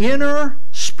that inner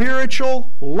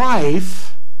spiritual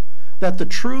life that the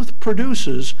truth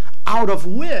produces, out of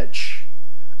which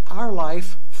our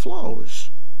life flows.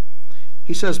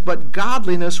 He says, but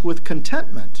godliness with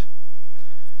contentment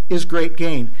is great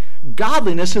gain.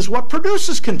 Godliness is what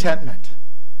produces contentment.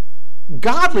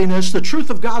 Godliness, the truth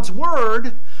of God's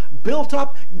Word, built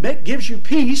up, gives you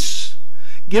peace,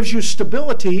 gives you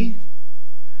stability,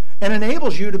 and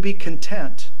enables you to be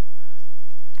content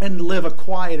and live a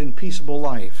quiet and peaceable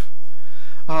life.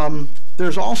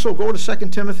 There's also, go to 2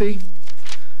 Timothy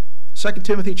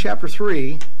chapter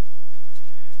 3.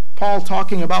 Paul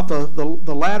talking about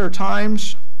the latter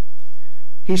times.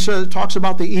 He talks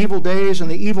about the evil days and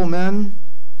the evil men.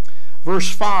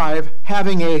 Verse 5,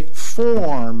 having a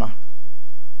form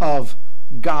of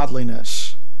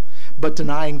godliness, but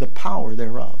denying the power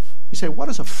thereof. You say, what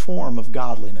is a form of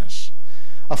godliness?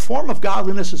 A form of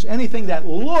godliness is anything that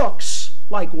looks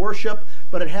like worship,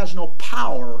 but it has no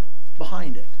power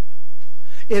behind it.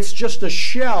 It's just a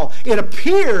shell. It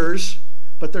appears,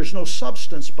 but there's no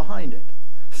substance behind it.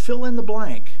 Fill in the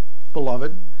blank,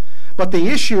 beloved. But the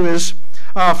issue is,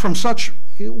 from such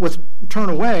turn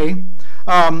away.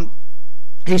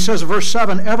 He says, verse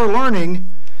 7, ever learning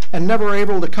and never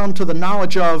able to come to the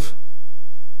knowledge of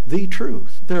the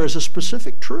truth. There is a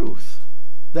specific truth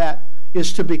that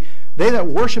is to be, they that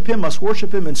worship him must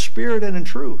worship him in spirit and in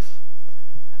truth.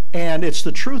 And it's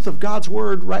the truth of God's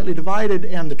Word rightly divided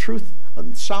and the truth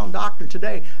of sound doctrine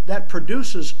today that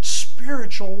produces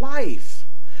spiritual life,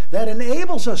 that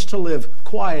enables us to live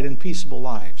quiet and peaceable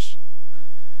lives.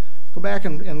 Go back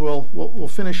and we'll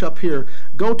finish up here.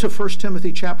 Go to 1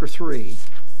 Timothy chapter 3.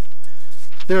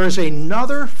 There is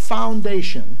another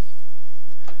foundation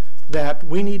that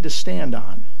we need to stand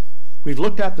on. We've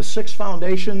looked at the 6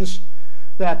 foundations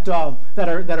that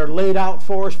are laid out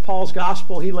for us. Paul's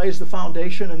gospel, he lays the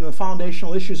foundation and the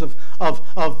foundational issues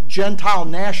of Gentile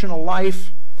national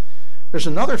life. There's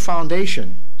another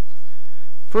foundation.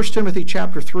 1 Timothy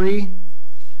chapter 3,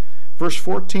 verse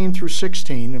 14 through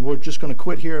 16, and we're just going to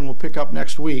quit here and we'll pick up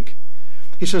next week.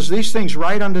 He says, these things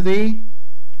write I unto thee,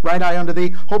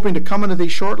 hoping to come unto thee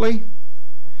shortly.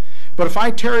 But if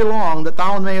I tarry long, that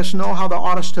thou mayest know how thou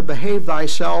oughtest to behave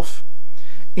thyself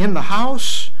in the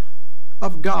house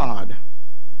of God,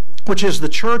 which is the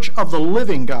church of the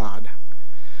living God,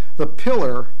 the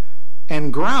pillar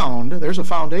and ground, there's a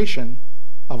foundation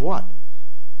of what?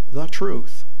 The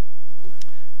truth.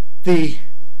 The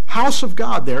house of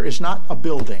God there is not a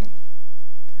building.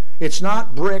 It's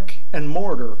not brick and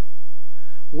mortar.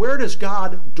 Where does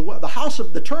God dwell?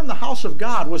 The term the house of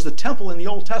God was the temple in the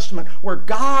Old Testament where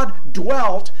God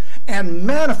dwelt and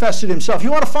manifested himself.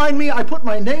 You want to find me? I put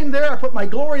my name there. I put my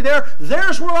glory there.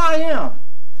 There's where I am.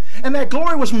 And that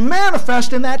glory was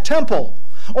manifest in that temple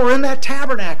or in that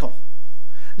tabernacle.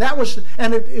 That was,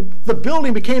 and the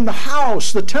building became the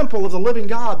house, the temple of the living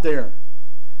God there.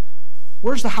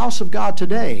 Where's the house of God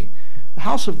today? The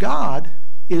house of God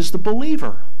is the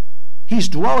believer. He's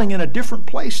dwelling in a different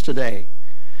place today.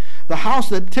 The house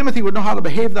that Timothy would know how to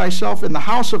behave thyself in the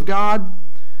house of God,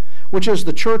 which is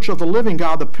the church of the living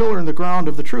God, the pillar and the ground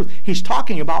of the truth. He's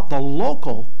talking about the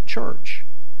local church.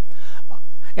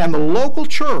 And the local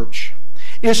church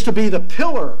is to be the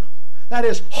pillar, that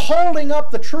is, holding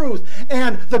up the truth,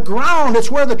 and the ground,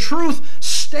 it's where the truth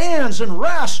stands and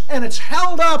rests, and it's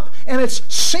held up, and it's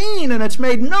seen, and it's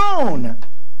made known.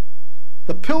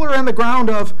 The pillar and the ground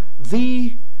of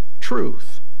the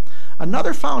truth.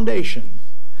 Another foundation,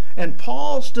 and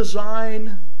Paul's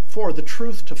design for the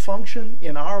truth to function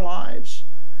in our lives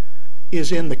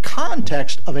is in the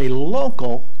context of a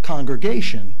local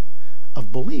congregation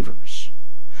of believers.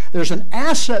 There's an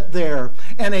asset there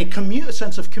and a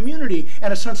sense of community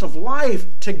and a sense of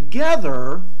life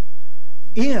together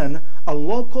in a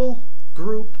local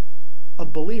group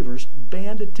of believers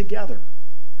banded together,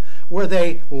 where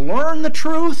they learn the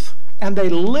truth and they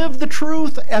live the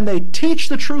truth and they teach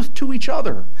the truth to each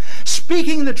other.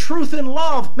 Speaking the truth in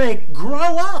love may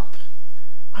grow up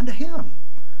unto Him.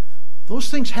 Those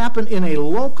things happen in a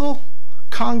local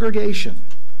congregation.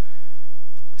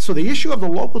 So the issue of the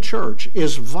local church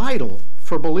is vital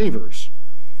for believers.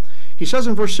 He says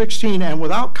in verse 16, and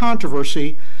without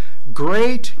controversy,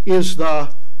 great is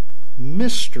the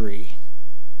mystery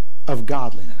of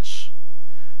godliness.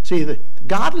 See, the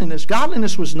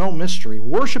godliness was no mystery.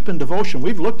 Worship and devotion,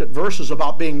 we've looked at verses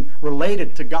about being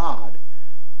related to God.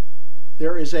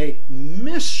 There is a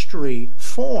mystery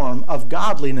form of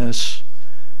godliness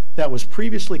that was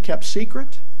previously kept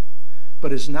secret,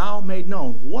 but is now made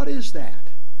known. What is that?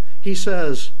 He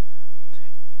says,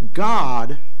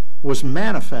 God was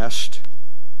manifest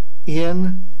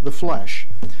in the flesh.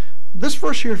 This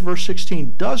verse here, verse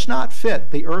 16, does not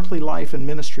fit the earthly life and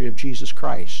ministry of Jesus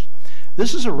Christ.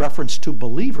 This is a reference to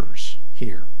believers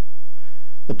here.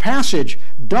 The passage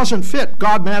doesn't fit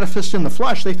God manifest in the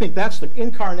flesh. They think that's the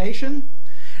incarnation.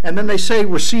 And then they say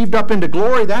received up into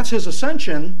glory, that's His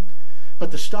ascension. But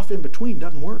the stuff in between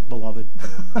doesn't work, beloved.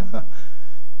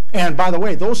 And by the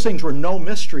way, those things were no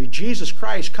mystery. Jesus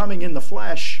Christ coming in the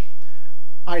flesh,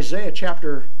 Isaiah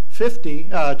chapter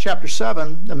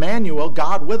 7, Emmanuel,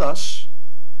 God with us.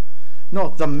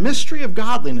 No, the mystery of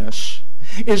godliness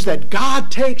is that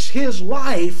God takes His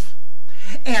life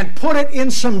and put it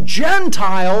in some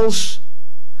Gentiles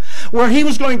where He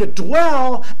was going to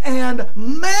dwell and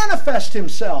manifest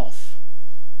Himself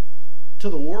to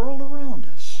the world around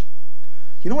us.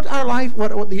 You know what our life,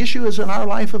 what the issue is in our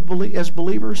life as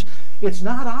believers? It's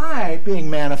not I being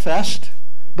manifest,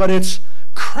 but it's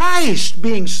Christ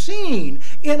being seen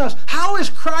in us. How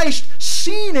is Christ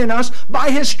seen in us?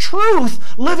 By His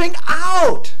truth living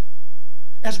out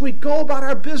as we go about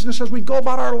our business, as we go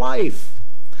about our life.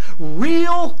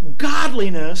 Real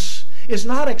godliness is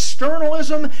not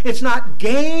externalism, it's not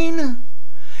gain,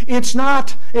 it's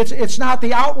not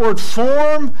the outward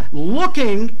form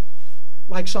looking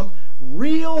like some.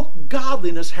 Real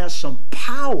godliness has some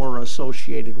power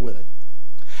associated with it,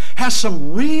 has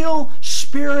some real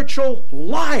spiritual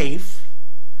life,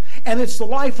 and it's the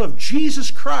life of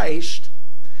Jesus Christ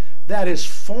that is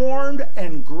formed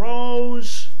and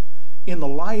grows in the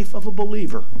life of a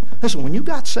believer. Listen, when you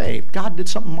got saved, God did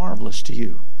something marvelous to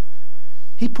you.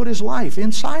 He put His life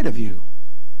inside of you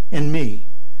and me.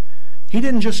 He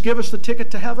didn't just give us the ticket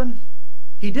to heaven.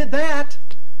 He did that.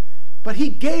 But He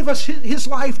gave us His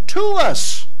life to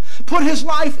us, put His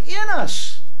life in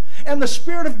us. And the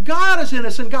Spirit of God is in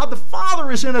us, and God the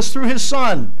Father is in us through His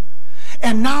Son.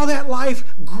 And now that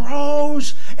life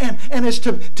grows and is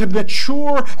to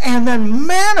mature and then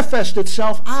manifest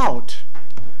itself out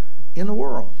in the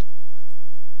world.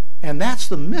 And that's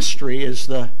the mystery, is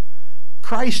the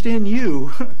Christ in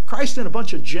you, Christ in a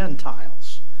bunch of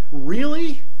Gentiles.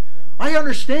 Really? I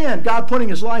understand God putting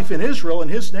His life in Israel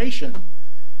and His nation.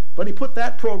 But He put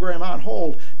that program on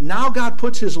hold. Now God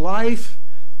puts His life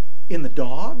in the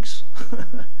dogs,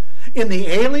 in the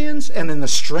aliens, and in the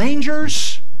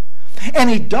strangers. And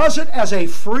He does it as a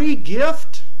free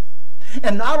gift.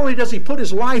 And not only does He put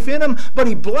His life in them, but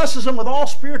He blesses them with all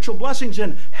spiritual blessings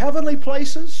in heavenly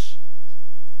places.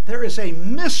 There is a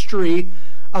mystery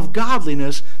of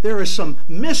godliness. There is some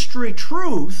mystery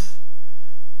truth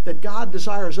that God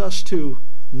desires us to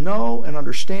know and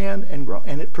understand and grow,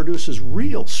 and it produces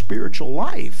real spiritual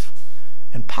life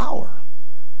and power.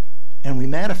 And we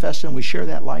manifest and we share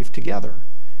that life together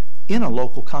in a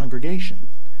local congregation.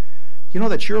 You know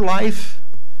that your life,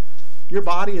 your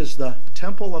body is the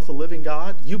temple of the living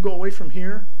God. You go away from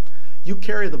here, you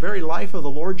carry the very life of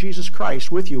the Lord Jesus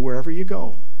Christ with you wherever you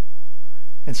go.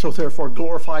 And so therefore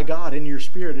glorify God in your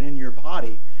spirit and in your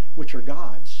body, which are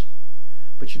God's.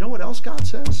 But you know what else God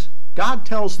says? God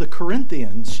tells the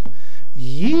Corinthians,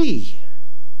 you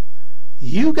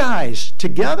guys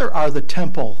together are the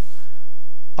temple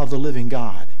of the living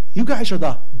God. You guys are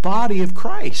the body of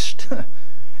Christ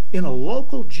in a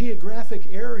local geographic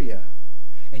area.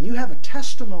 And you have a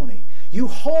testimony. You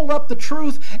hold up the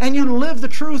truth and you live the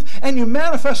truth and you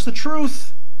manifest the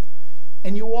truth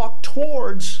and you walk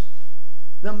towards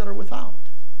them that are without.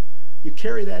 You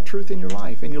carry that truth in your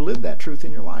life and you live that truth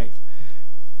in your life.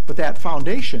 But that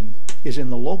foundation is in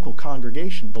the local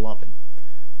congregation, beloved.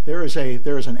 There is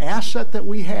an asset that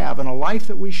we have and a life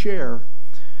that we share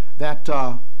that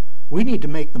we need to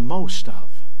make the most of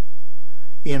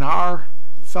in our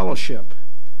fellowship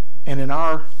and in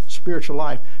our spiritual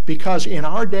life. Because in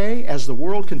our day, as the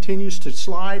world continues to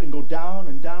slide and go down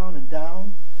and down and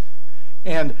down,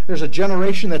 and there's a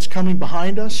generation that's coming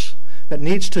behind us that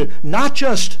needs to not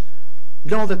just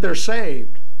know that they're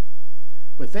saved,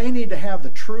 but they need to have the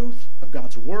truth of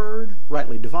God's Word,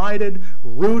 rightly divided,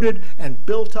 rooted, and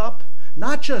built up.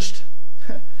 Not just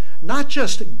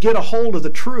get a hold of the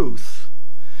truth,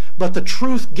 but the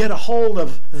truth get a hold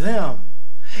of them.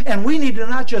 And we need to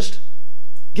not just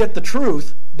get the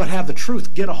truth, but have the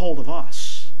truth get a hold of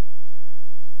us.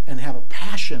 And have a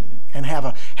passion, and have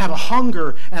a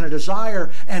hunger, and a desire,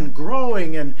 and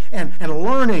growing, and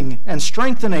learning, and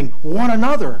strengthening one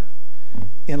another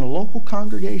in a local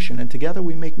congregation, and together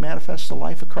we make manifest the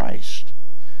life of Christ.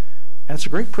 And it's a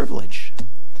great privilege.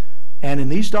 And in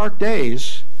these dark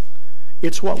days,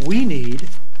 it's what we need,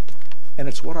 and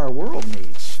it's what our world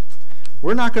needs.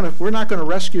 We're not going to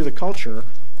rescue the culture,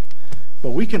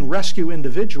 but we can rescue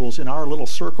individuals in our little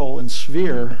circle and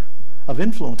sphere of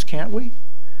influence, can't we?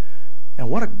 And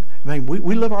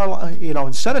we live our life,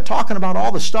 instead of talking about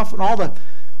all the stuff and all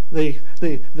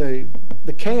the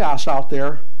chaos out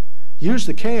there, use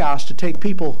the chaos to take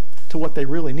people to what they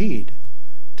really need,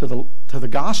 to the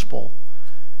gospel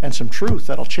and some truth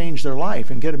that'll change their life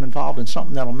and get them involved in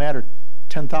something that'll matter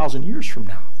 10,000 years from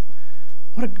now.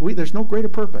 There's no greater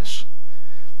purpose.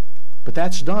 But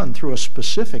that's done through a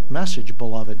specific message,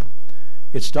 beloved.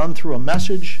 It's done through a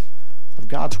message of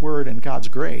God's Word and God's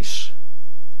grace.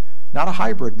 Not a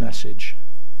hybrid message,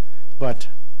 but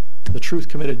the truth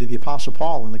committed to the Apostle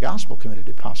Paul and the gospel committed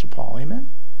to the Apostle Paul. Amen?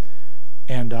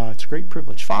 And it's a great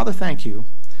privilege. Father, thank you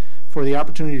for the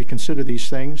opportunity to consider these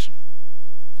things.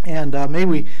 And may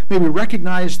we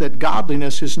recognize that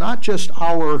godliness is not just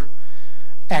our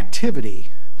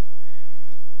activity,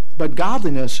 but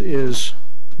godliness is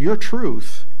your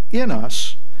truth in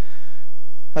us.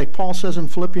 Like Paul says in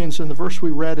Philippians, in the verse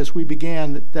we read as we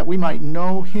began, that we might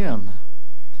know him.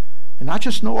 And not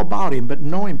just know about him, but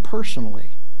know him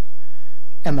personally.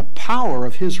 And the power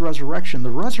of his resurrection,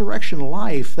 the resurrection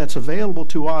life that's available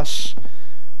to us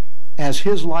as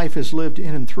his life is lived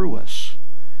in and through us.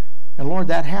 And Lord,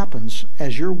 that happens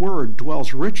as your word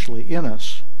dwells richly in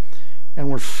us. And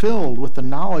we're filled with the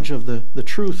knowledge of the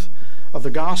truth of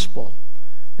the gospel.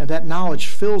 And that knowledge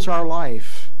fills our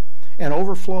life and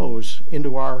overflows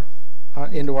into our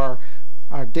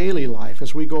daily life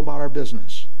as we go about our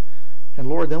business. And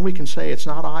Lord, then we can say it's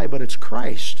not I, but it's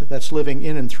Christ that's living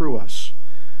in and through us.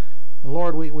 And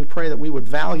Lord, we pray that we would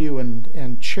value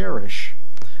and cherish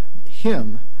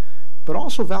him, but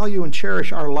also value and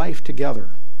cherish our life together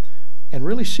and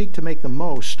really seek to make the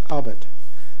most of it.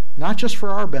 Not just for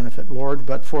our benefit, Lord,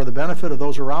 but for the benefit of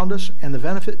those around us and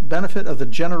the benefit of the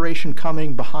generation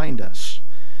coming behind us.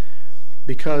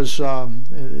 Because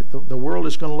the world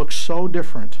is going to look so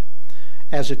different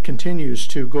as it continues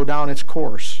to go down its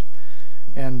course.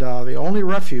 And the only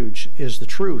refuge is the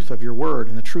truth of your word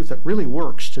and the truth that really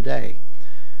works today.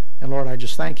 And Lord, I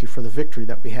just thank you for the victory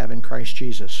that we have in Christ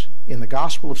Jesus, in the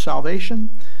gospel of salvation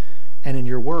and in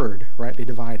your word rightly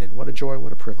divided. What a joy,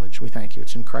 what a privilege. We thank you.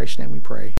 It's in Christ's name we pray.